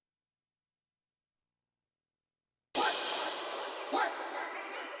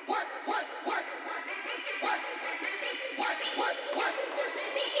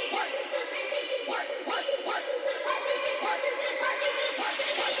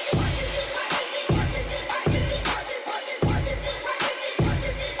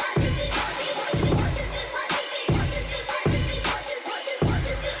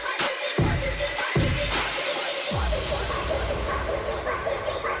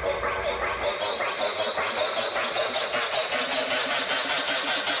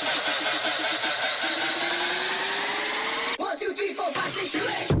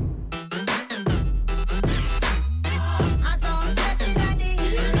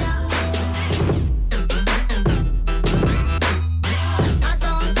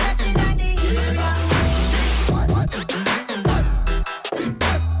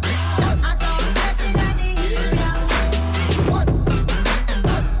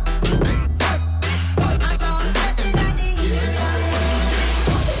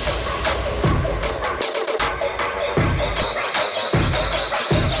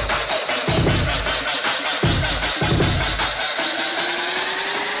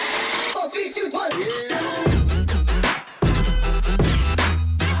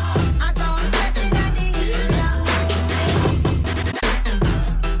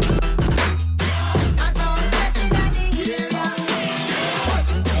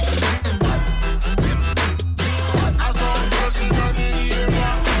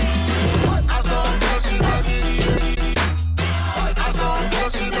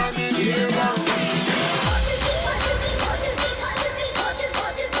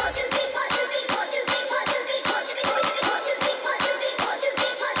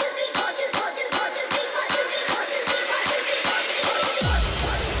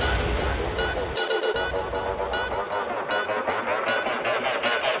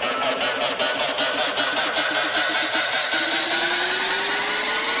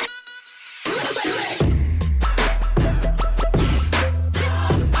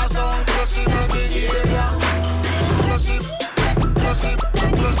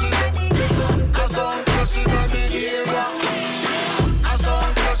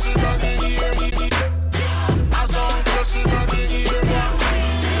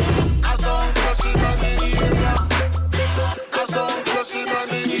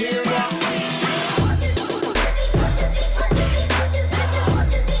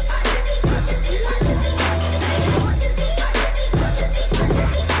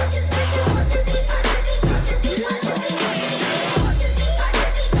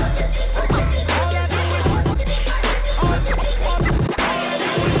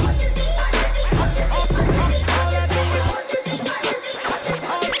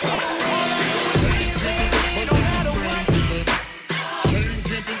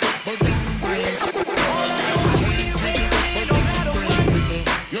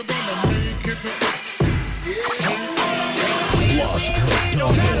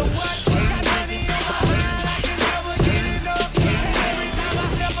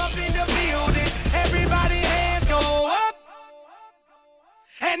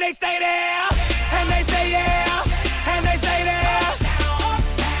they stay there, and they say yeah, and they stay there.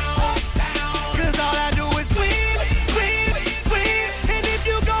 Cause all I do is win, win, win. And if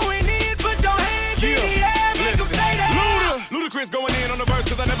you going in, put your hands in the air, make them stay there. Ludacris going in on the verse,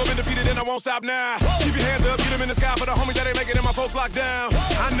 cause I never been defeated and I won't stop now. Keep your hands up, get them in the sky for the homies that ain't making it and my folks locked down.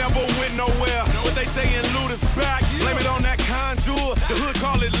 I never went nowhere, but they saying Luda's back. Blame it on that contour, the hood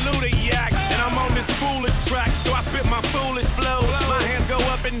call it Luda-yak. And I'm on this foolish track, so I spit my foolish flow. My hands go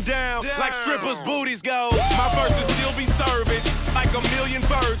up and down, like strippers' booties go. My verses still be serving, like a million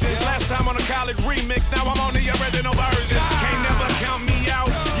virgins. Last time on a college remix, now I'm on the original version. Can't never count me out,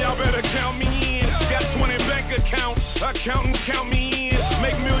 y'all better count me in. Got 20 bank accounts, accountants count me in.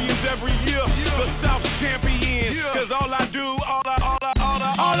 Make millions every year, the South's champion. Cause all I do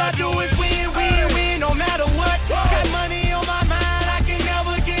is win, win, win, no matter what. Got money on my mind, I can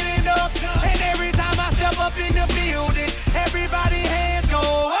never get it up. And every time I step up in the building, everybody hands go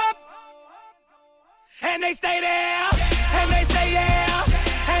up. And they stay there, and they say yeah,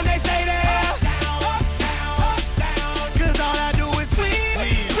 and they stay there. Cause all I do is win,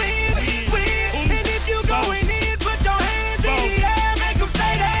 win, win. And if you going in, put your hands in the air, make them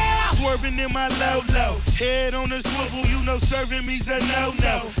stay there. Swerving in my low, head on the swivel, you know serving me's a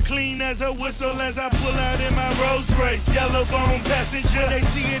no-no. Clean as a whistle as I pull out in my Rolls Royce. Yellow bone passenger, they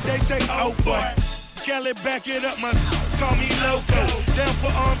see it, they say, oh boy. Cali, back it up, my call me loco. Down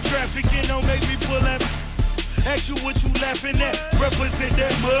for armed trafficking, don't make me pull that. Ask you what you laughing at, represent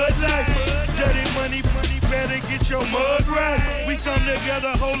that mud life. Dirty money, better get your mud right. We come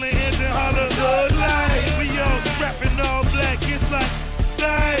together holding hands and holler good life. We all strapping all black, it's like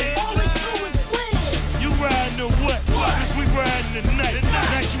life. You riding or what? Cause we riding tonight.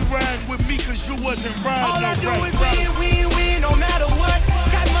 Now she riding with me cause you wasn't riding. All I do is win, win, win, no matter what.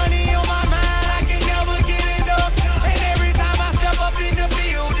 Got money on my mind, I can never get it up. And every time I step up in the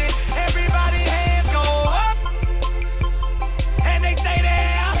building, everybody hands go up. And they stay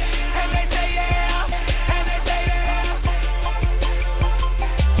there, and they say yeah, and they stay there.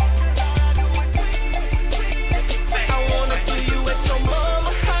 I wanna do you at your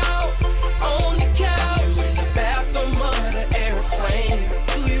mama house, on the couch, in the bathroom of the airplane.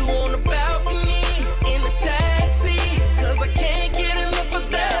 Do you on the balcony, in the taxi? Cause I can't get enough of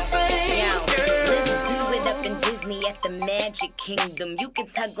that thing. Let's do it up in Disney at the Magic Kingdom. You can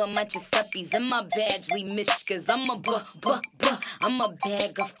tug on my Giuseppe's and my Badgley Mishkas. I'm I'm a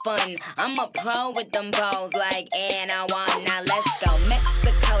bag of fun. I'm a pro with them balls like Anna One. Now let's go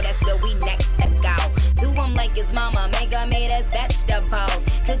Mexico, that's where we next to go. Do them like his mama, make her made as vegetables.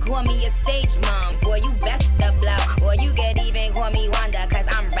 Could call me a stage mom, boy, you best to blow. Or you could even call me Wanda, cause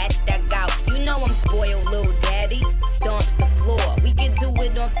I'm ready to go. You know I'm spoiled, little daddy, stomps the floor. We could do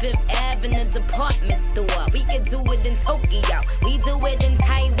it on Fifth Ave in the department store. We could do it in Tokyo, we do it in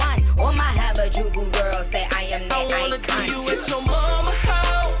Taiwan. All my Harajuku girls say I am the icon. I wanna do you at your mama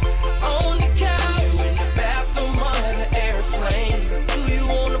house, on the couch, in the bathroom of the airplane. Do you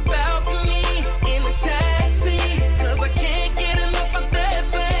on the balcony, in the taxi? Cause I can't get enough of that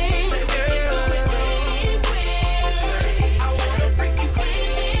thing. Say we can do it clean. I wanna freak you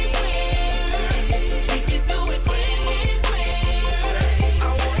clean. We can do it clean. I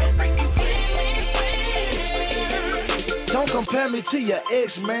wanna freak you clean. Don't compare me to your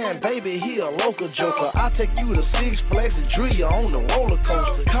ex-man, baby, he a local joker. I take you to Six Flags and drill you on the roller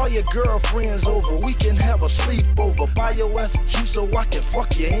coaster. Call your girlfriends over, we can have a sleepover. Buy your ass a juice so I can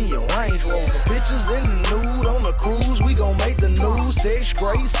fuck you in your Range Rover. Bitches in the nude on the cruise, we gon' make the news. Sex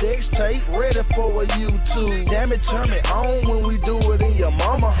great, sex tape, ready for a YouTube. Damn it, turn me on when we do it in your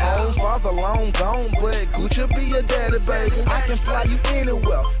mama home. Father long gone, but Gucci be your daddy, baby. I can fly you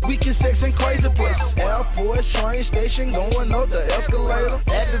anywhere, we can sex in crazy places. Airport, train station, going up the escalator.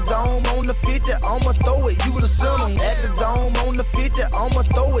 At the dome on the 50, I'ma throw it, you the ceiling. At the dome on the 50, I'ma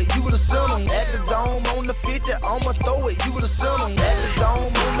throw it, you the ceiling. At the dome on the 50, I'ma throw it, you the ceiling. At the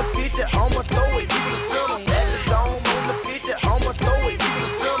dome on the 50, I'ma throw it, you the ceiling. At the dome on the 50, I'ma throw it, you the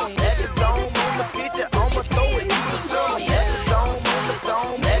ceiling. At the dome on the 50, I'ma throw it, you the ceiling. At the dome on the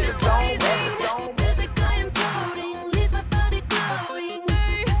dome, at the dome, at the dome. Physically imploding, leaves my body glowing.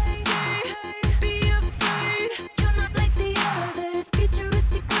 Say, be afraid, you're not like the others.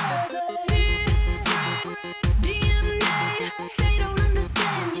 Futuristic lovers, different DNA. They don't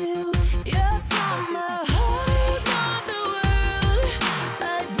understand you. You're from a whole other world.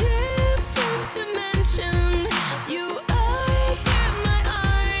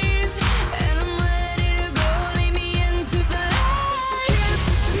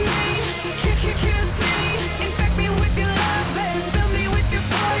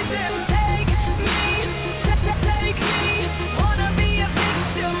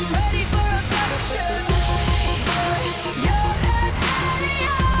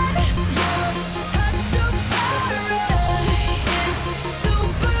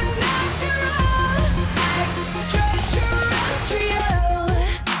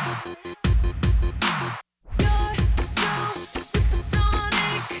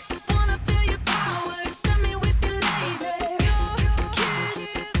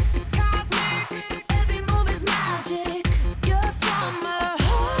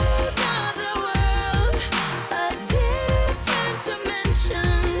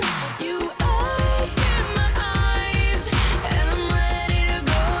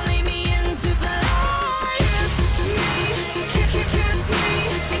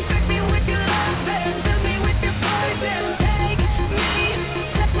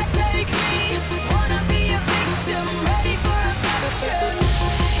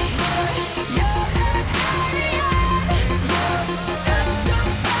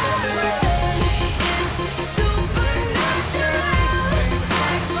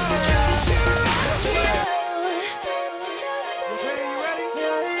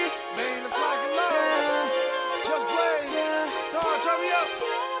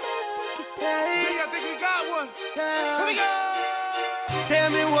 Tell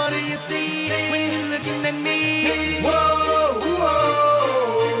me what do you see when you're looking at me? Whoa,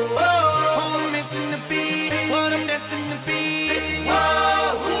 whoa, whoa. On a mission to be what I'm destined to be.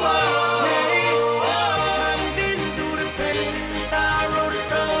 Whoa, whoa, hey, whoa. I've been through the pain and the sorrow, the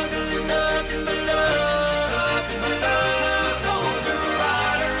struggle is nothing but love. Nothing but love. A soldier, a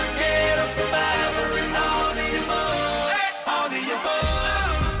rider, a ghetto survivor, and all the above. All the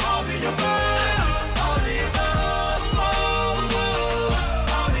above. All the above.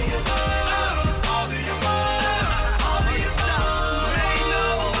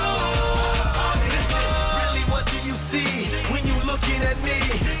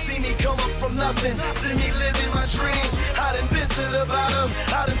 From nothing, see me living my dreams. I done been to the bottom,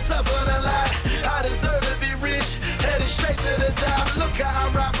 I done suffered a lot. I deserve to be rich, headed straight to the top. Look how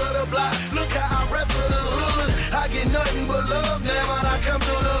I ride for the block, look how I rap for the hood. I get nothing but love now when I come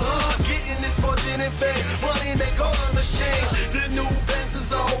through the hood. Getting this fortune and fame, money make all of us change. The new Benz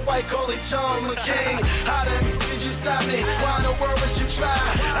is all white, call it John McCain. How the did you stop me? Why in the world would you try?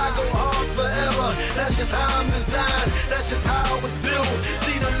 I go hard forever, that's just how I'm designed. That's just how I was built.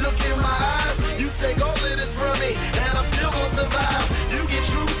 See the look in my eyes, you take all of this from me, and I'm still gonna survive. You get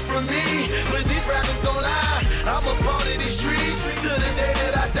truth from me, but these rappers gon' lie. I'm a part of these streets to the day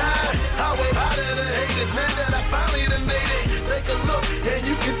that I die. I wave out to the haters, man, that I finally done made it. Take a look, and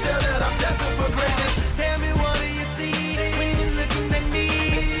you can tell that I'm destined for greatness. Tell me what do you see when you're looking at me?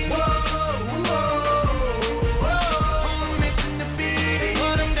 Whoa, whoa, whoa. On a mission to be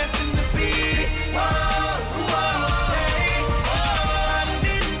what I'm destined to be. Whoa, whoa, hey, whoa. I've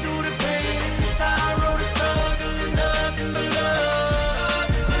been through the pain and the sorrow, the struggle is nothing but love.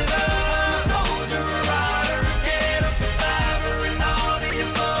 I'm a soldier, a rider, a ghetto survivor, and all the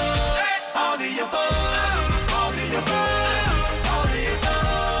above. All the above, all the above.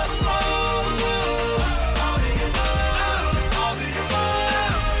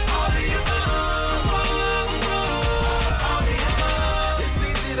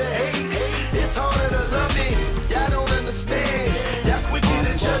 Y'all quicker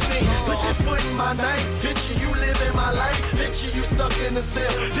to judge me. Put your foot in my nights. Picture you living my life. Picture you stuck in a cell.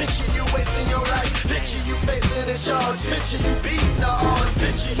 Picture you wasting your life. Picture you facing a charge. Picture you beating the odds.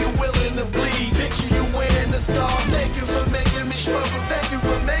 Picture you willing to bleed. Picture you wearing the scar. Thank you for making me struggle. Thank you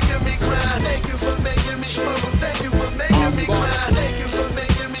for making me cry. Thank you for making me struggle. Thank you for making me cry. Thank you for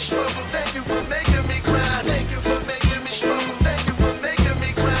making me struggle. Thank you for making me cry. Thank you for making me struggle. Thank you for making me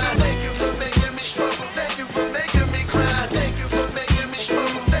cry. Thank you for making me struggle. Thank you for making me cry. Thank you for making me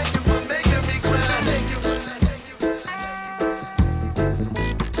struggle. Thank you for making me cry. Thank you for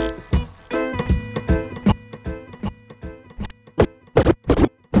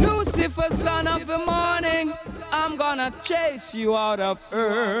Lucifer, son of the morning, I'm gonna chase you out of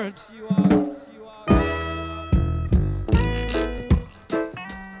earth.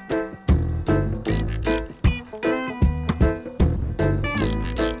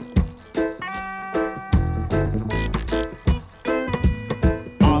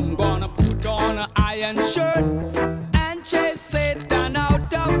 I'm gonna put on an iron shirt and chase Satan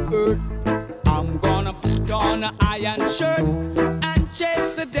out of earth. I'm gonna put on an iron shirt and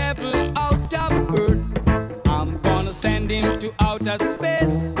chase the devil out of earth. I'm gonna send him to outer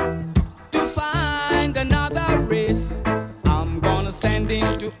space to find another race. I'm gonna send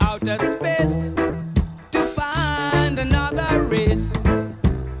him to outer space to find another race.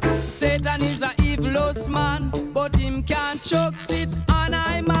 Satan is a evilous man, but him can't choke it on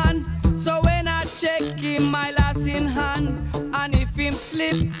I man. So when I check him, my lass in hand, and if him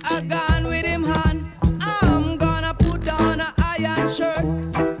slip, I gone with him hand. I'm gonna put on an iron shirt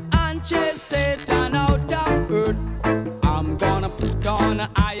and chase Satan out of earth. I'm gonna put on an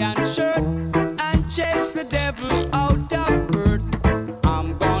iron shirt and chase the devil out of earth.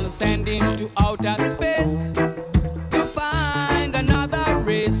 I'm gonna send him to outer space to find another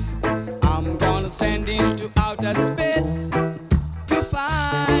race. I'm gonna send him to outer space to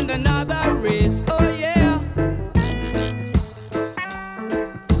find another race. Oh yeah.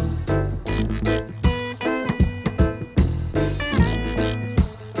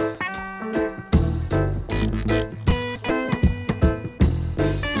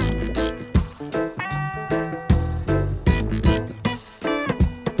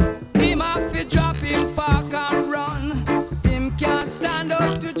 Him have to drop him fuck and run. Him can't stand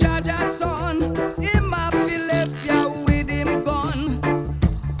up to judge a son. Him have to left ya with him gun.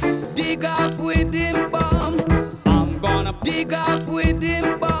 Dig off with him bomb. I'm gonna dig off with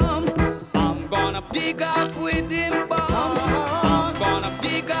him bomb. I'm gonna dig off with him bomb. I'm gonna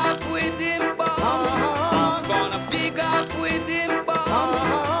dig off with him bomb. I'm gonna dig off with him bomb.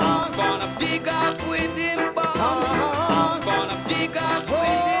 I'm gonna dig off with him bomb. I'm gonna dig off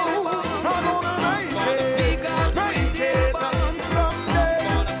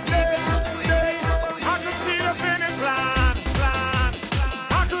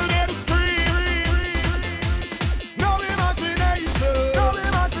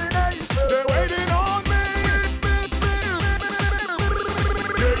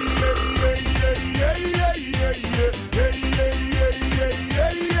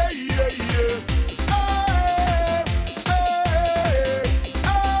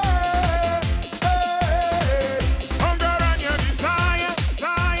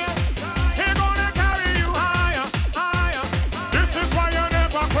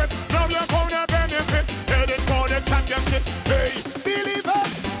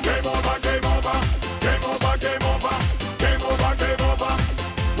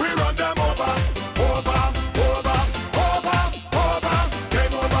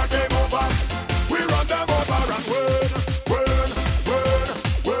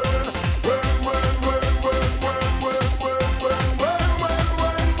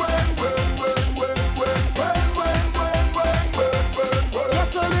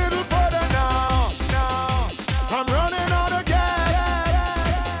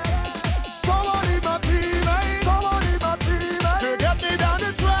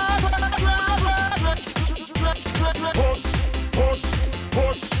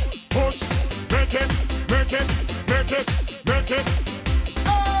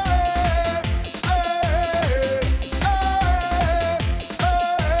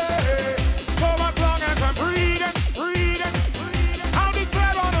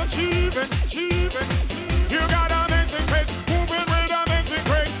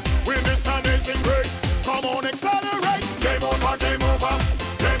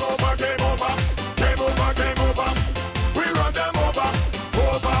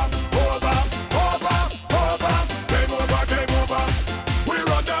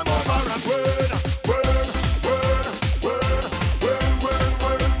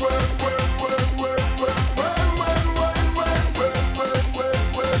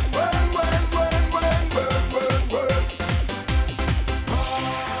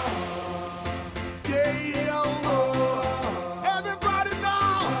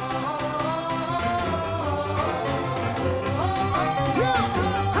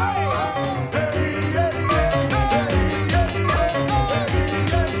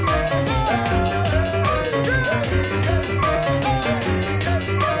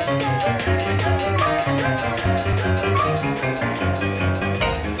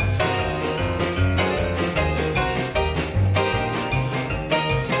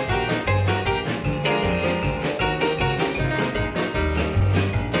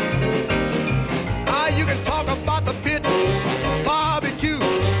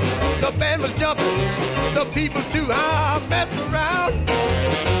people too. Mess around.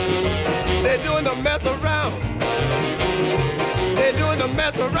 They're doing the mess around. They're doing the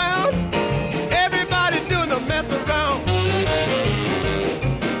mess around. Everybody doing the mess around.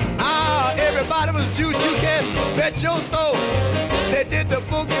 Everybody was juice, you can bet your soul. They did the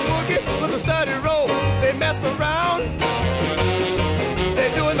boogie woogie with a study roll. They mess around.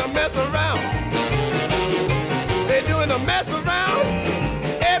 They're doing the mess around. They're doing the mess around.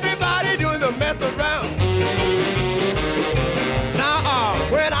 Everybody doing the mess around. Now,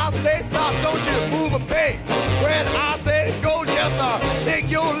 when I say stop, don't you move a peg. When I say go, just shake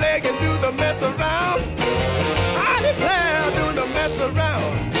your leg and do the mess around. I declare, do the mess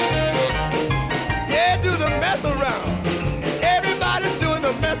around. Yeah, do the mess around. Everybody's doing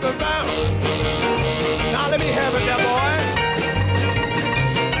the mess around. Now let me have it, that boy.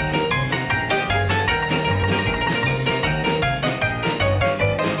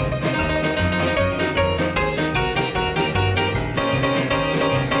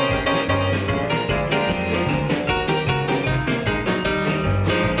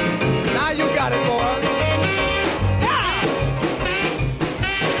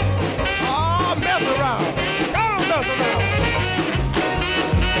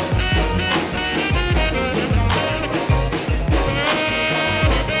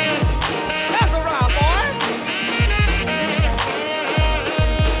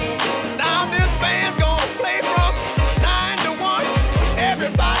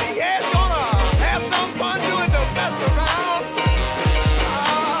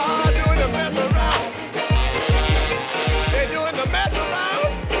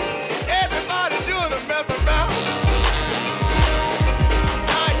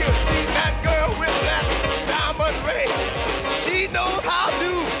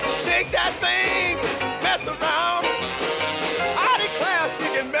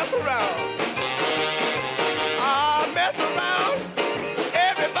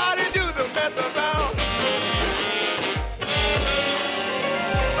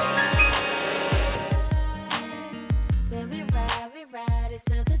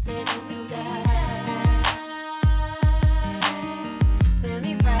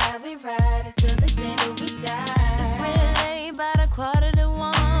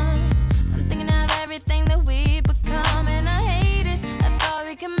 I'm thinking of everything that we become, and I hate it. I thought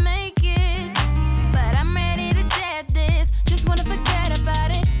we could make it.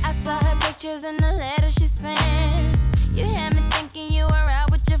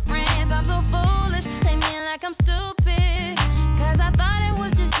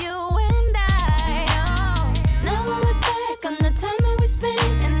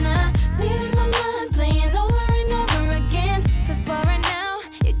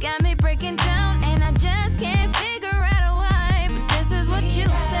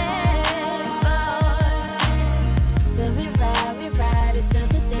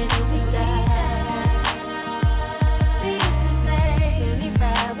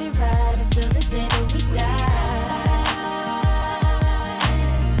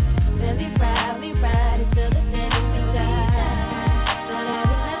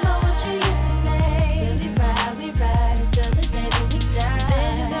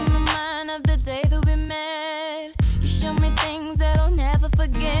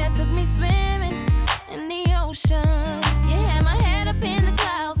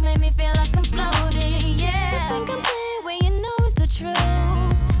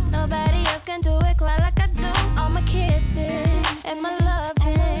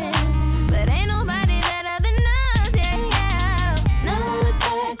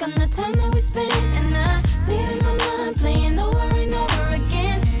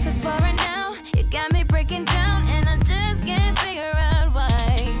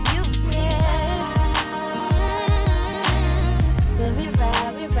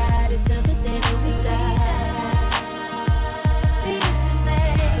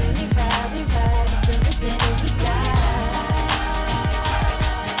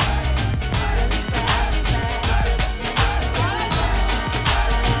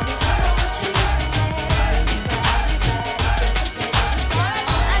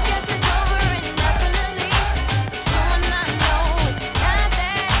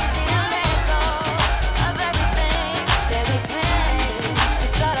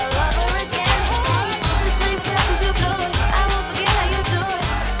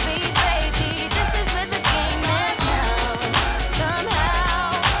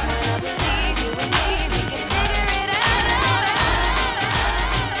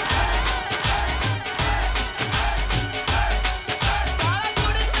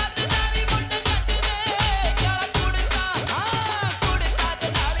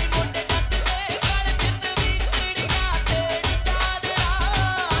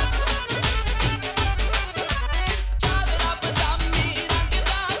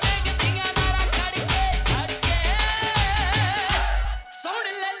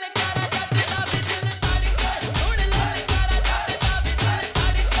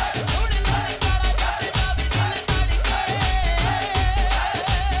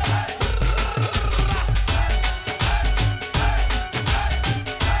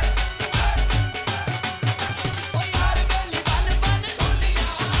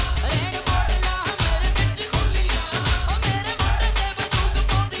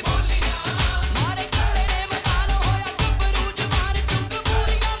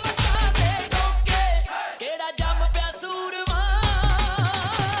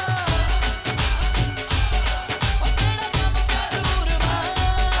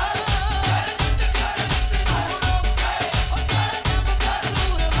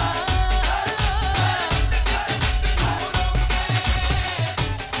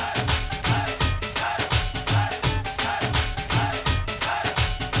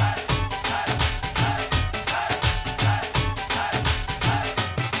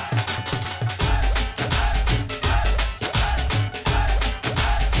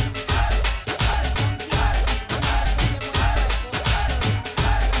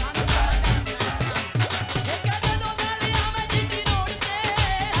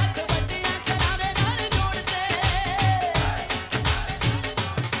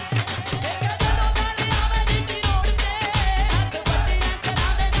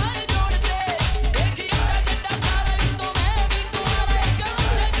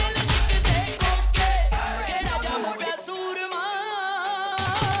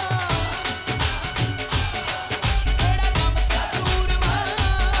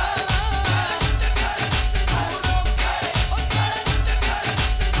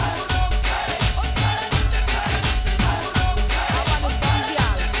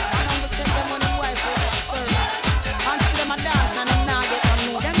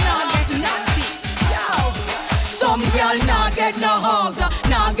 Some girl nah get no hugs,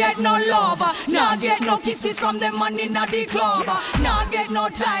 nah get no love, nah get no kisses from them man inna the club, nah get no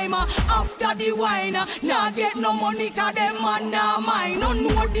time after the wine, nah get no money 'cause them man nah mine. No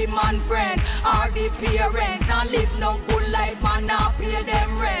know the man friends or the parents, nah live no good life, man nah pay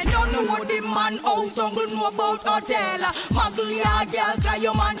them rent. Don't know the man house, uncle know about hotel. Muggle ya girl 'cause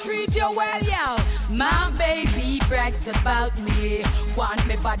your man treat you well, yeah. My baby brags about me, want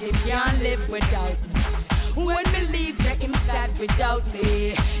me but him can't live without me. When me leave, say him sad without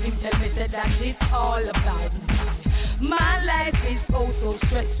me. Him tell me say that it's all about me. My life is oh so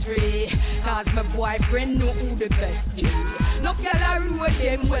stress-free, 'cause my boyfriend know who the best be. No girl a road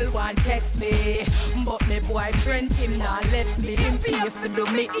them well want test me, but my boyfriend him not left me. Him pay for do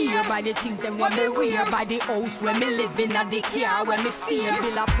me ear by the things them when me wear, by the house when me live in, at the car when me stay.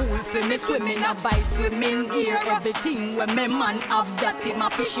 Build a pool for me swimming, a buy swimming gear. Everything when me man have that him a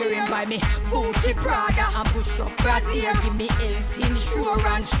fishing by me Gucci Prada and push up brassiere. Give me health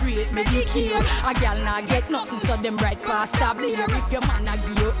insurance straight Medicare. A girl not get nothing so them right past a blear. If your man a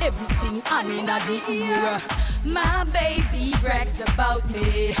give you everything and in the ear. My baby brags about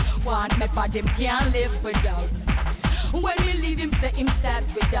me, want me but them can't live without me. When me leave him say him sad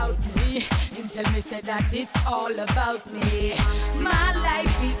without me. Him tell me say that it's all about me. My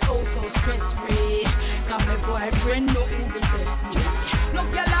life is oh so stress-free, 'cause my boyfriend know who the best me. No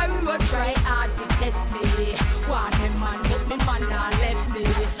girl a road try hard to test me. Want me man but me man not left me.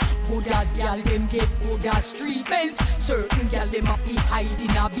 Good as girl them get good as treatment. Certain girl them a fi hide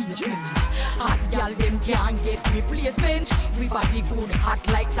in a basement. Hot girl them can't get replacement. We body good hot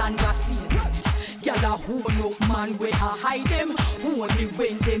like Sandra Stevens. Girl a hold up man where I hide them. Only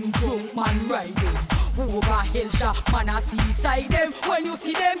when them drunk man ride them. Over hill shop man a seaside them. When you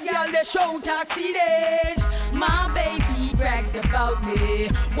see them girl they shout accident. My baby brags about me,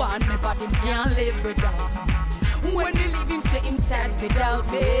 want me but him can't live without me. When we leave him say him sad without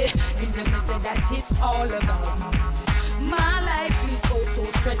me. Him tell me say that it's all about me. My life is oh so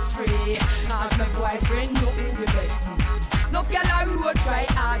stress-free, 'cause my boyfriend know who the best me. No girl a road try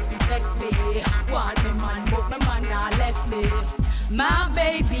hard to test me. Want me man but my man not left me. My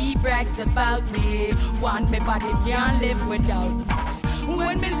baby brags about me, want me but him can't live without me.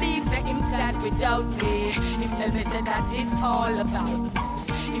 When me leave say him sad without me. Him tell me say that it's all about me.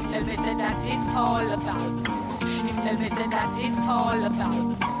 Him tell me say that it's all about me. Him tell me say that it's all about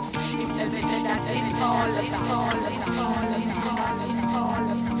me. Him tell me say that it's all about me.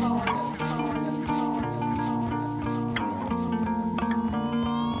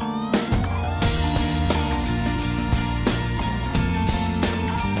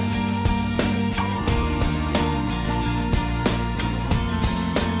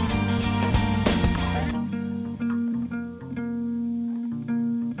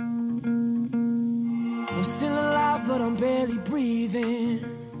 I'm still alive, but I'm barely breathing.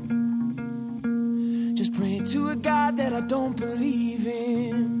 Just praying to a God that I don't believe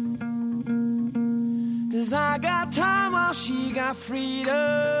in. 'Cause I got time while she got freedom.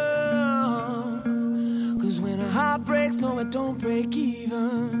 'Cause when a heart breaks, no, it don't break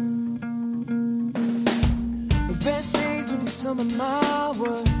even. The best days will be some of my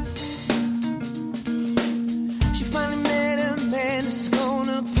worst. She finally met a man that's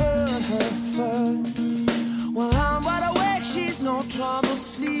gonna put her first. While I'm wide awake, she's no trouble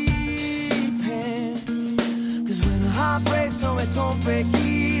sleeping. 'Cause when a heart breaks, no, it don't break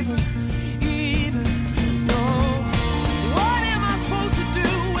even, no. What am I supposed to do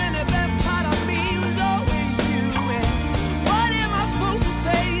when the best part of me was always you? And what am I supposed to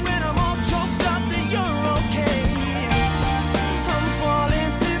say when I'm all choked up that you're okay? I'm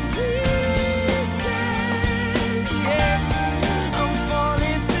falling to pieces, yeah. I'm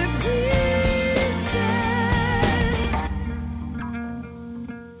falling to pieces.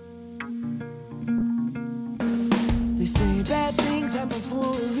 They say bad things happen for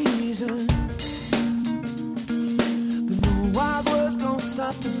a reason, but no wild words gon'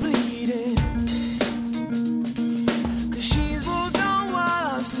 stop the bleeding. 'Cause she's moved on while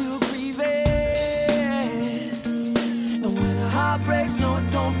I'm still grieving. And when a heart breaks, no, it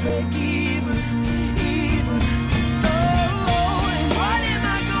don't break even, no. And what am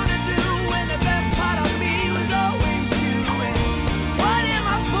I gonna do when the best part of me was always you? And what am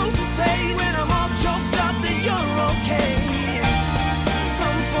I supposed to say when I'm all choked up that you're okay?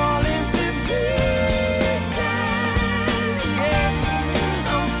 I'm falling to pieces,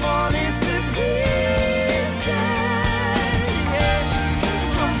 yeah. I'm falling to pieces.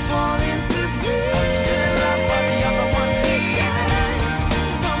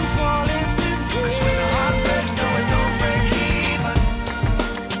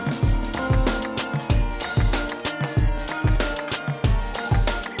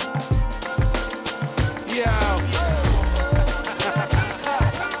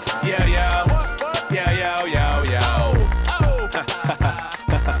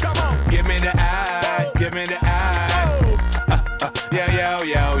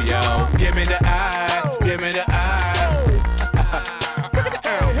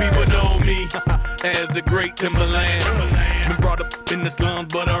 the great Timberland. Been brought up in the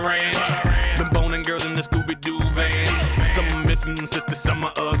slums, but I ran. Been boning girls in the Scooby-Doo van. Some missing since the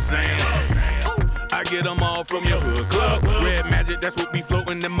summer of sand. I get them all from your hood club. Red Magic, that's what be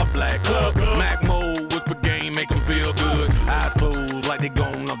floating in my black club. Mac Mode, whisper game, make them feel good. Eyes closed like they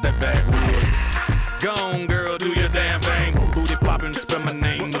gone off that backwood. Gone, girl, do your damn thing. Booty poppin', spell my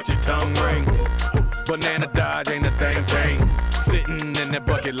name with your tongue ring. Banana Dodge ain't a thing change. Sitting in that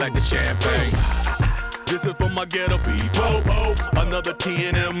bucket like the champagne. This is for my ghetto people. Another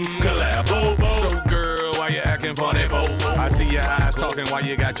T&M collabo. So girl, why you acting funny, bo? I see your eyes talking while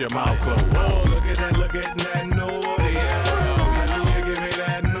you got your mouth closed. Oh, look at that naughty. You give me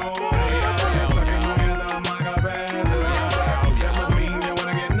that naughty. Sucking on the maca. That must mean you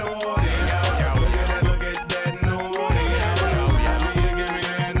wanna get naughty. Look at that naughty. You give me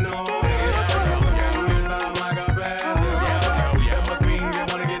that naughty. Sucking on the maca. That must mean you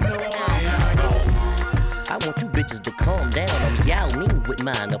wanna get naughty. I want you bitches to calm down. I'm Yao Ming with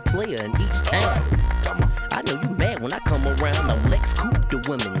mine, a player in each town. I know you mad when I come around. I'm Lex Coupe, the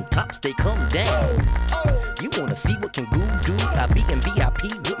women tops, they come down. You wanna see what can Goo do? I be in VIP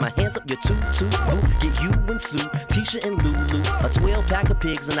with my hands up your tutu. Get you and Sue, Tisha and Lulu. A 12-pack of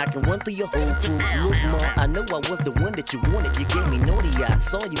pigs and I can run through your whole crew. Look, ma, I know I was the one that you wanted. You gave me naughty, I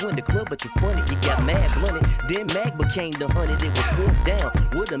saw you in the club, but you funny. You got mad blunted, then Mag became the hunted. It was fourth down,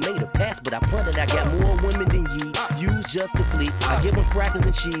 would've made a pass, but I punted. I got more women than ye. Use just to flee. I give them crackers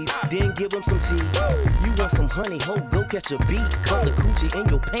and cheese, then give them some tea. You want some honey, ho, go catch a beat. Cause the coochie in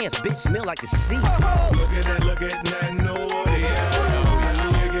your pants, bitch, smell like the sea. Look at that naughty. You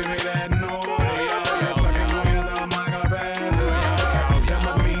give me that naughty. Sucking on the maca. That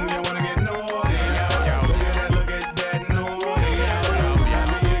must mean you wanna get naughty. Look at that naughty.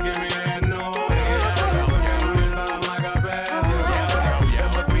 You give me that naughty. Sucking on the maca. That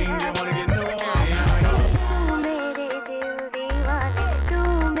must mean you wanna get naughty.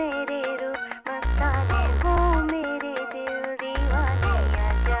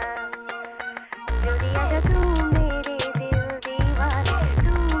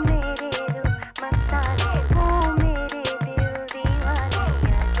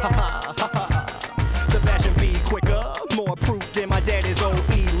 Sebastian B quicker, more proof than my daddy's old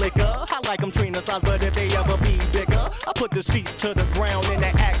e-liquor. I like them Trina size, but if they ever be bigger, I put the sheets to the ground and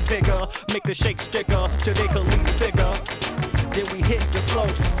they act bigger. Make the shake sticker till they could least figure. Then we hit the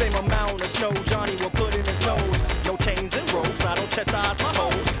slopes, same amount of snow Johnny will put in his nose. No chains and ropes, I don't chastise my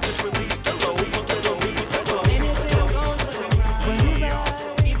hoes, just release the load.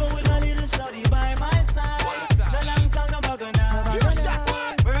 Even with my little shorty by my side, the long tongue no bugger now.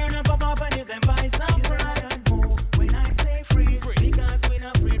 Burn up up and you then buy some pride. Move when I say freeze, because we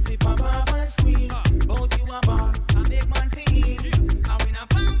not afraid to pop up and squeeze. Both you a bar, I make man for ease. I win a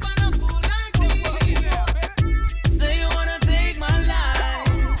pump and a fool like this. Say you wanna take my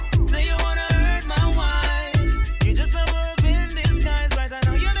life, say you wanna hurt my wife. You just a wolf in disguise, right? I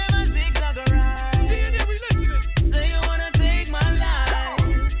know you never zigzag a ride. Say you wanna take my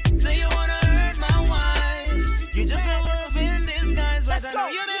life, say you wanna hurt my wife. You just a wolf in disguise, right? I know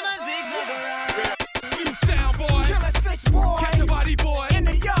you never zigzag a ride. You sound boy, Killer snitch boy, catch a body boy. in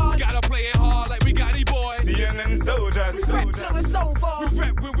the yard. Gotta play it hard like we got boy. CNN soldiers. We rap till it's over, We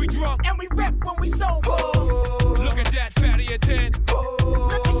rap when we drunk. and we rap when we sober. Look at that fatty at 10.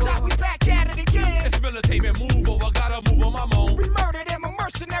 Look at shot, we back at it again. It's militating, move over, gotta move on my moan. We murdered him, a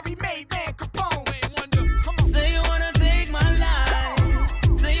mercenary made man Capone. Ain't wonder. Come on. Say you wanna take my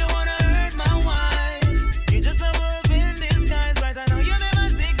life, say you wanna hurt my wife. You just a wolf in disguise, right? I know you never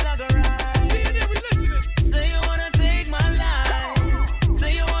zigzag a ride. Say you wanna take my life,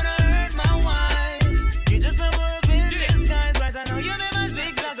 say you wanna hurt my wife. You just a wolf in disguise, right? I know you never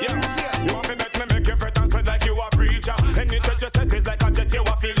zigzag a ride. You want me make you fret and spread like you a preacher. Any touch you set is like a jet, you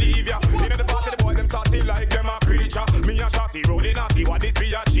have to leave ya. In the party, the boy them starting like them a creature. Me and Shotty rolling and see what this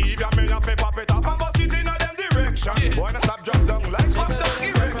we achieve. Ya me a fi pop it off and bust it in a them direction. Boy, na stop drop down like pop down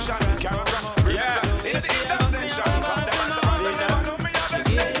erection. Camera, yeah, in the intersection. From them and the man, them never know me have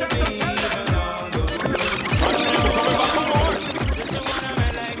extension.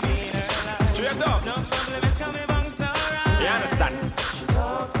 Straight up. You understand?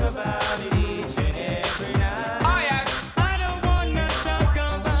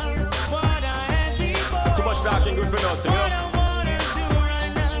 Too much talking good for nothing, you know?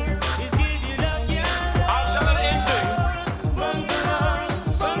 I'll shut up anything.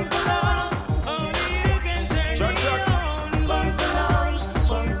 Check, check.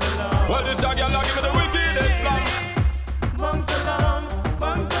 Well, this a girl a give me the wickedest slam.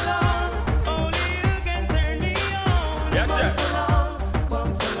 Yes, yes.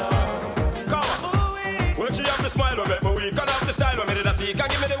 Come on. seat. Can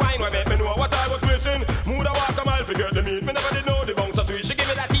give me the wine, where make me know what I was missing. Mood I walk a mile to get the meat. Me never did know the bounce so sweet. She give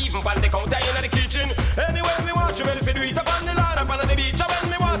me that even pan the counter in the kitchen. Anyway, me want she ready for do it up on the line, up on the beach. And when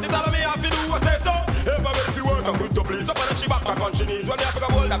me want it, all of me have to do what say so. If I ready for work, I'm good to please. Up on she back on she knees. When me have to go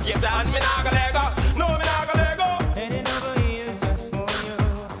hold up, yes, and me nah go let go. No, me nah go let go. Heading over here is just for you.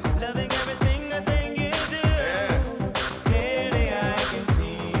 Loving every single thing you do. Clearly I can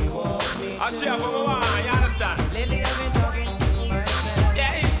see what we I share for my wine, you understand? Lately I've been talking to myself.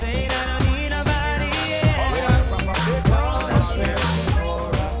 Yeah, it's saying I don't need nobody else. All I'm searching for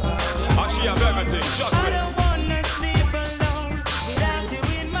a partner. I share everything, just I wait. don't wanna sleep alone without you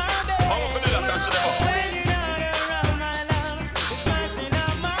in my bed. I'm gonna do that, can't you never? When you're not around, my love, it's flashing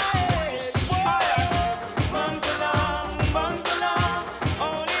up my head. Bumps along,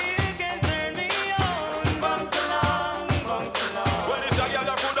 only you can turn me on. Bumps along, Well, it's a girl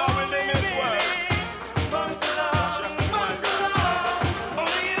that could have been in this world. bumps along,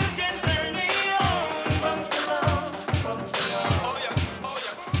 only you can turn me on. Bumps along.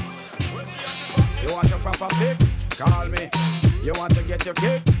 You want your proper fix? Call me. You want to get your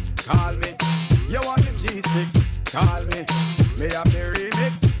kicks? Call me. You want your G6? Call me. Me have the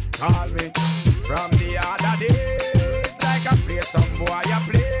remix? Call me. From the other days, like I play some boy, I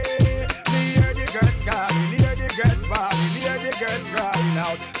play. Me hear the girls calling, hear the girls bawling, hear the girls crying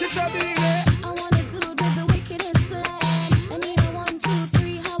out. She's a baby. I wanna do it with the wickedest slam. I need a 1, 2,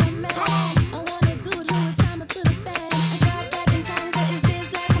 3, how a man. I wanna do it who would time it to the fan. I got back and conquer his biz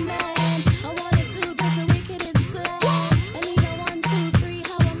like a man. I wanna do it with the wickedest slam. I need a 1, 2, 3,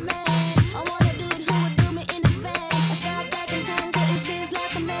 how a man. I wanna do it who would do me in his van. I got back and conquer his biz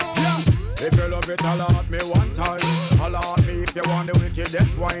like a man. If you love it, holla at me one time. Holla at me if you want the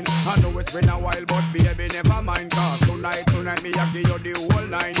wickedest wine. I know it's been a while, but baby, never mind. Cause tonight, me, I give you the whole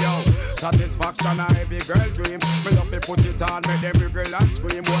line, yo. Satisfaction, a every girl dream. Me love to put it on, make every girl and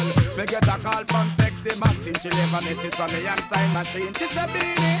scream. Well, me get a call from Sexy Maxine. She live a message from me and sign machine. She said,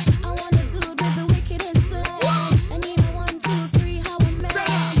 Beanie. I wanna do it with the wickedest slam. I need a 1, 2, 3, how a man.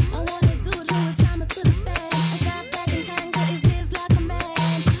 I wanna do it who would time it to the fan. I got back and conquer his biz like a man.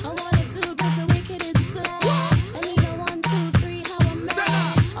 I wanna do it with the wickedest slam. I need a 1, 2, 3, how a man.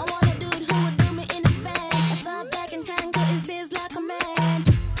 I wanna do it who would do me in his van. I got back and conquer his biz like a man.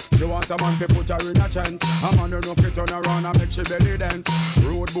 She want a man to put her in a chance. A man enough to turn around and make she belly dance.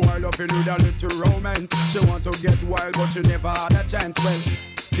 Rude boy loving with a little romance. She want to get wild but she never had a chance. Well,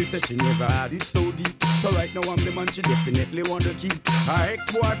 she said she never had it so deep. So right now I'm the man she definitely want to keep. Her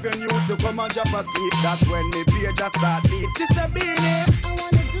ex-boyfriend used to come and drop asleep. That's when me page just start beat. She said, Beanie. I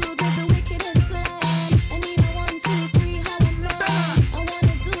wanna do it with the wickedest slam. I need a 1, 2, 3, how a man. I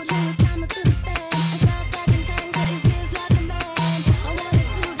wanna do it who would time it to the fan. I got back and conquer his biz like a man. I wanna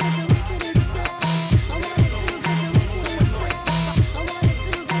do it with the wickedest slam. I wanna do it with the wickedest slam. I wanna do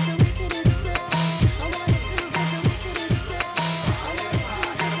it with the wickedest slam. I wanna do it with the wickedest slam. I wanna do it with the wickedest slam. I wanna do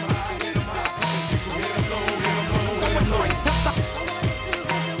it with the wickedest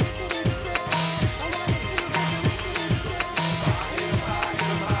slam. I wanna do it with the wickedest slam.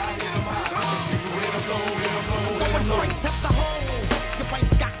 Going straight to the hole. You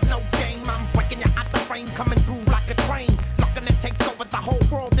ain't got no game. I'm breaking you out the frame, coming through like a train. Looking to take over the whole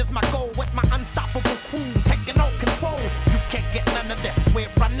world is my goal. With my unstoppable crew taking all control. You can't get none of this. We're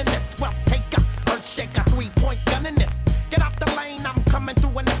running this. Well, take a earth shaker, 3-point gun in this. Get out the lane, I'm coming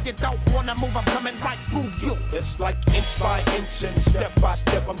through, and if you don't wanna move, I'm coming right through you. It's like inch by inch and step by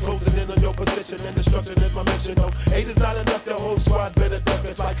step. I'm closing in on your position and destruction is my mission. No, 8 is not enough, the whole squad better duck.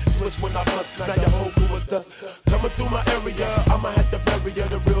 It's like switch when I punch, now your whole crew is dust. Coming through my area, I'ma have to bury ya.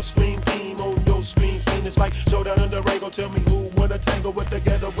 The real scream team on your screen scene. It's like showdown in the Rango. Tell me who wanna tangle with the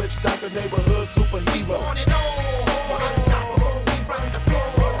ghetto witch doctor, neighborhood superhero. On and on, unstoppable, we run the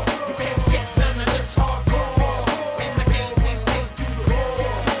floor. You can't get none of this hardcore. In the game, we take you to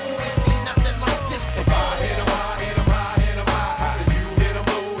war. You ain't seen nothing like this before. If I hit 'em high, hit 'em high, hit 'em high. How do you hit 'em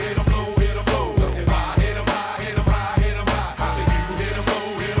low, hit 'em low, hit 'em low? If I hit 'em high, hit 'em high, hit 'em high. How do you hit 'em low,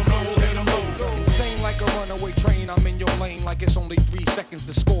 hit 'em low, hit 'em low? Insane like a runaway train, I'm in your lane like it's only 3 seconds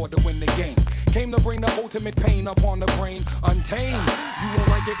to score to win the game. Came to bring the ultimate pain upon the brain, untamed. You won't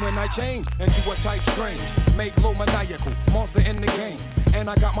like it when I change into a type strange. Make low maniacal, monster in the game. And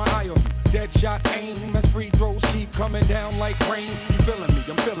I got my eye on you, dead shot aim. As free throws keep coming down like rain. You feeling me,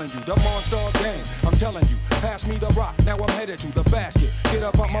 I'm feeling you, the monster game. I'm telling you, pass me the rock, now I'm headed to the basket. Get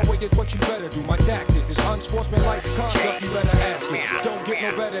up on my way, it's what you better do. My tactics is unsportsmanlike conduct, you better ask it. Don't get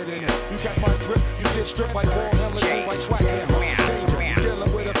no better than it. You got my drip, you get stripped like ball handlers, like swag hammer. Danger, you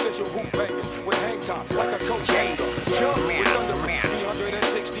dealing with official hoop bangers. With hang time, like a coach hanger. Jump with thunder,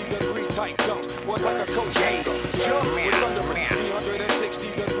 360-degree type jump. Was like a coach hanger. Jump with thunder, 360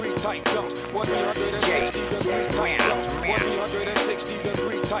 tight jump. 160-degree tight jump.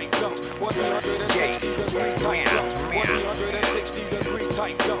 160-degree tight jump. 160-degree tight jump. 160-degree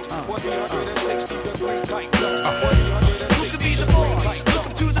tight jump. 160-degree tight jump. Who could be the boss?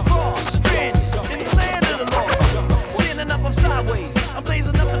 Looking to the boss. Stranded in the land of the law. Standing up, I'm sideways. I'm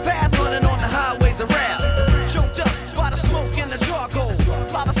blazing up the path, running on the highways of rap. Choked up by the smoke and the charcoal.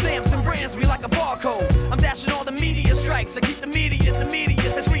 Lava stamps and brands me like a barcode. I'm dashing all the media strikes. I keep the media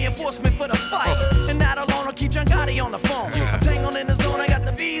as reinforcement for the fight. And that alone, I'll keep John Gotti on the phone. I'm tangled in the zone, I got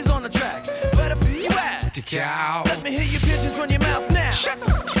the bees on the track. Where the f you at? The cow. Let me hear your pigeons run your mouth now.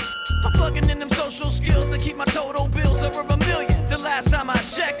 I'm plugging in them social skills to keep my total bills over $1 million. The last time I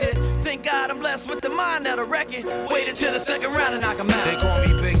checked it, thank God I'm blessed with the mind that'll wreck it. Waited till the second round and knock 'em out. They call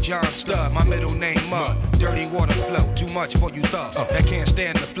me Big John Stud, my middle name Mud. Dirty water flow, too much for you thug. That can't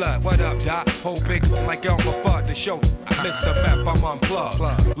stand the flood. What up, Doc? Whole big like Elmer Fudd. The show, I miss the map, I'm unplugged.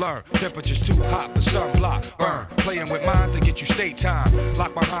 Learn, temperature's too hot for sunblock. Burn, playing with minds to get you state time.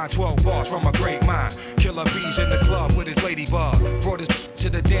 Locked behind 12 bars from a great mind. Killer bees in the club with his ladybug. Brought his to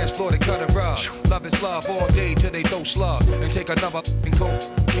the dance floor to cut a rug. Love is love all day till they throw slug. And take another and coke.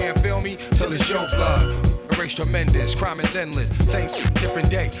 Can't feel me till it's your blood. Erase tremendous, crime is endless. Same different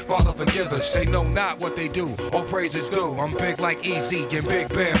day, Father forgive us. They know not what they do, all praises due. I'm big like Easy and Big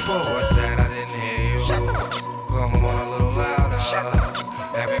Bamboo. What's that? I didn't hear you. Come on a little louder.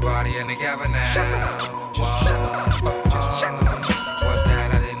 Everybody in together now. What's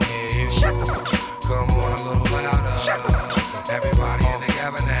that? I didn't hear you. Come on a little louder. Everybody in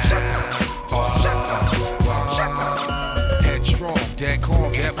together now. Headstrong, dead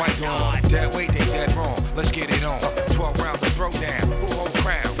calm, dead white on. Dead weight, they dead wrong. Let's get it on. 12 rounds of throwdown. Who hold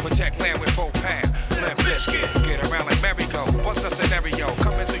crown? Protect land with 4 pounds. Limp biscuit. Get around like merry-go. What's the scenario?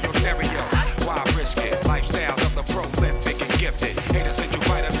 Coming through your stereo. Why risk it? Lifestyles of the prolific and gifted. Haters said you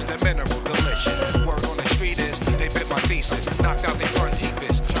vitamins and mineral delicious. Word on the street is they bit my thesis. Knocked out they front teeth.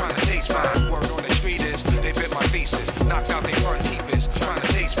 Trying to taste mine. Word on the street is they bit my thesis. Knocked out they front teeth. Trying to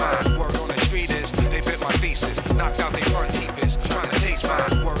taste mine. Word on the street is they bit my thesis. Knocked out they front teeth. Trying to taste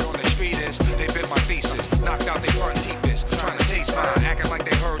mine. Word on the street is they bit my thesis. Knocked out they front teeth. Trying to taste mine. Acting like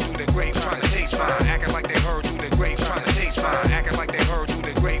they heard through the grapes. Trying to taste mine. Acting like they heard through the grapes. Trying to taste mine. Acting like they heard through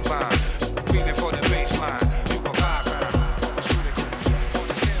the grapevine. Feeling for the baseline. Super vibe round.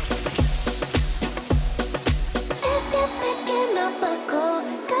 If you're picking up my call,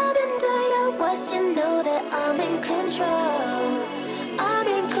 come into your watch, you know that I'm in control. I'm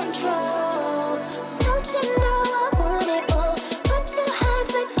in control. Don't you know I want it all? Put your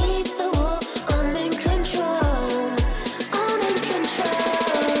hands against the wall. I'm in control. I'm in control.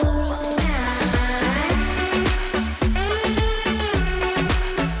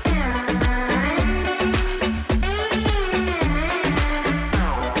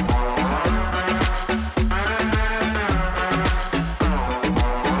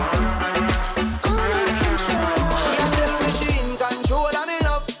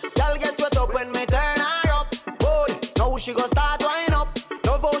 She go start wind up.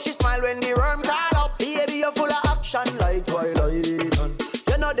 Love how she smile when the worm crawl up. Baby, you're full of action like Twilight.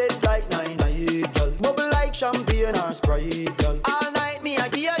 You're not dead like 9-9, girl. Bubble like champagne or Sprite, girl. All night me I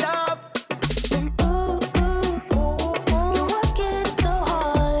give you love. You're working so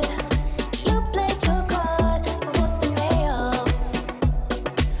hard. You played your card, so what's the payoff?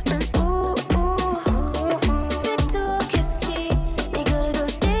 Big to kiss cheek. You gotta go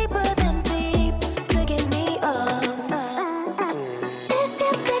deeper than deep to get me up. If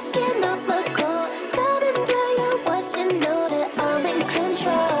you're picking up my call, come into your watch, you know that I'm in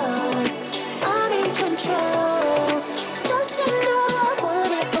control. I'm in control. Don't you know I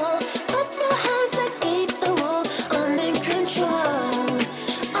want it all? Put your hands against the wall. I'm in control.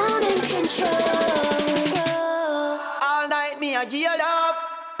 I'm in control. All night me I give you love.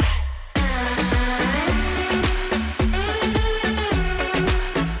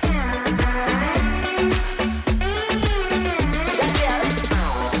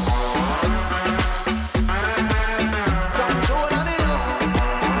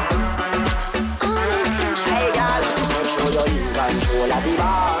 Hey girl, make sure you're in control of the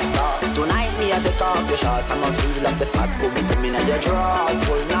boss. Tonight me I take off your shorts. I'ma feel up the fat boom come in your drawers.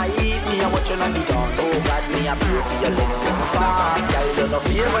 Whole night me I watch you on the dance. Oh God, me I pray for your legs so fast. Girl, you no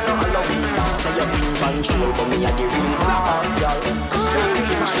fear when you allow me. Say you're in control, but me I the real boss. Girl,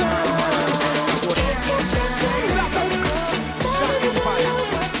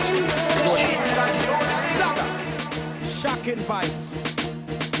 Shocking vibes.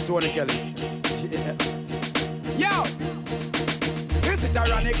 Tony Kelly. Yeah. Yo! Is it it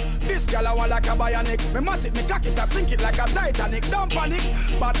ironic. This girl I want like a bionic. Me mat it, me cock it, I sink it like a Titanic. Don't panic,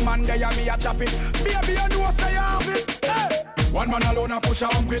 bad man there me a chop it. Baby you know say you have it. Hey. One man alone a push a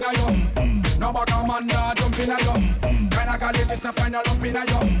hump in a yo. No bag a man nah jump in a yo. Kinda college is no find a lump in a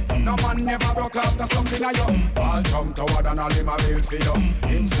yo. No man never broke off no slump in a yo. All jump toward and all him a bill for you.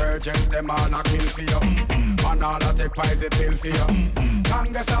 Insurgents them all a kill for you. Man all a take pies a bill for you.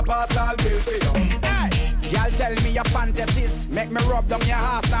 Congress a pass all bill for you. Hey. Y'all tell me your fantasies. Make me rub down your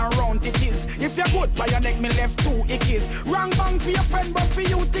ass and round it is. If you're good by your neck, me left two ickies. Wrong bang for your friend, but for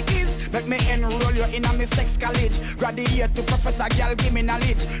you tickies. Make me enroll you in a me sex college. Graduate to professor, girl, give me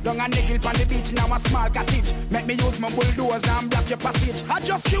knowledge. Down a niggle on the beach, now a small cottage. Make me use my bulldozer and block your passage. I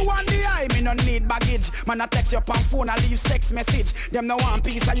just you on the eye, me no need baggage. Man, I text your pan phone, I leave sex message. Them no one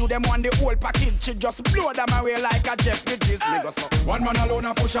piece of you, them want the whole package. She just blow them away like a Jeff Bridges. One man alone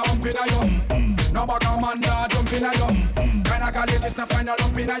a push a hump in a yo. No bag a man nah jump in a yo. Kinda college is no find a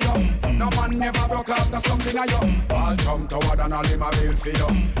lump in a yo. No man never broke off no slump in a yo. All jump toward and all him a bill for you.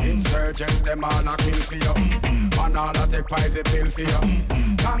 Insurgents them all a kill for you. Man all a take pies a bill for you.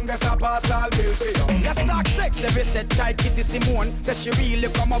 Congress a pass all bill for you. Let's talk sex every set type Kitty Simone. Say she really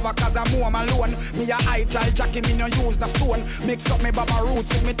come over cause I'm home alone. Me a ital Jackie me no use the stone. Mix up me Baba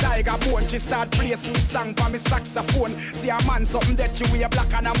roots with me tiger bone. She start play sweet song for me saxophone. See a man something that she wear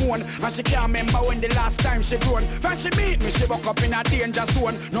black and a moon. And she can't remember when the last time she grown. When she meet me, she woke up in a danger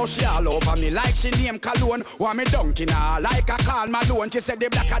zone. Now she all over me like she name Cologne. Want me dunking her like a Karl Malone. She said the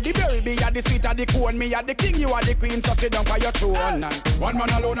black of the berry, be a the sweet of the cone. Me a the king, you are the queen, so sit down for your throne. One man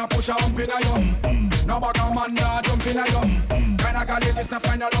alone a push a hump in a yo. No bag a man nah jump in a yo. Kinda college is no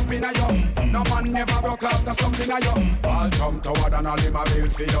find a lump in a yo. No man never broke off no slump in a yo. All jump toward and all him a bill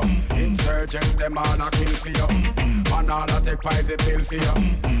for you. Insurgents them all a kill for you. Man all a take pies a bill for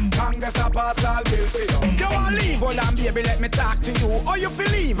you. Congress a pass all bill for you. You want leave, hold on baby, let me talk to you. Or you feel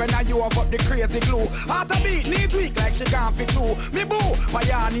leave and now you have up the crazy glue. Heart a beat, needs weak like she can't fit through. Me boo, my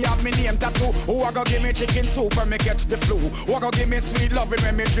yarny have me name tattoo. Who a go give me chicken soup when me catch the flu? Who a go give me sweet loving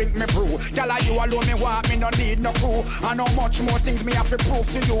when me drink me brew? Girl, you alone me want, me no need no crew. I know much more things me have to prove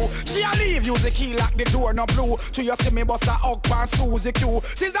to you. She a leave, use the key lock the door no blue. To you see me bust a hug pan Suzy Q.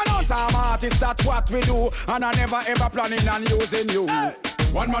 She's an on-time artist, that's what we do. And I never ever planning on using you. Hey.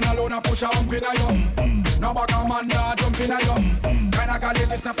 One man alone a push a hump in a yo. No bag a man nah jump in a yo. Kinda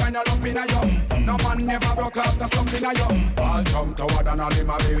college is no find a lump in a yo. No man never broke off no slump in a yo. All jump toward and all him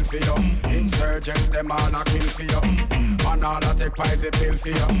a bill for you. Insurgents them all a kill for you. Man all a take pies a bill for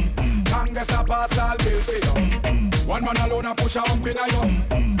you. Congress a pass all bill for you. One man alone a push a hump in a yo.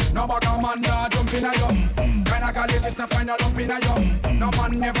 No bag a man nah jump in a yo. Kinda college is no find a lump in a yo. No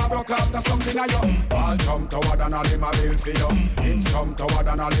man never broke off no slump in a yo. All jump toward and all him a bill for you. In jump toward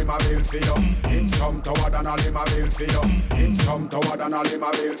and all him a bill for you. In jump toward and all him a bill for you. In jump toward and all him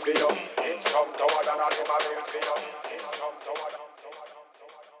a bill for you. In jump toward and all him a bill for you. In jump toward.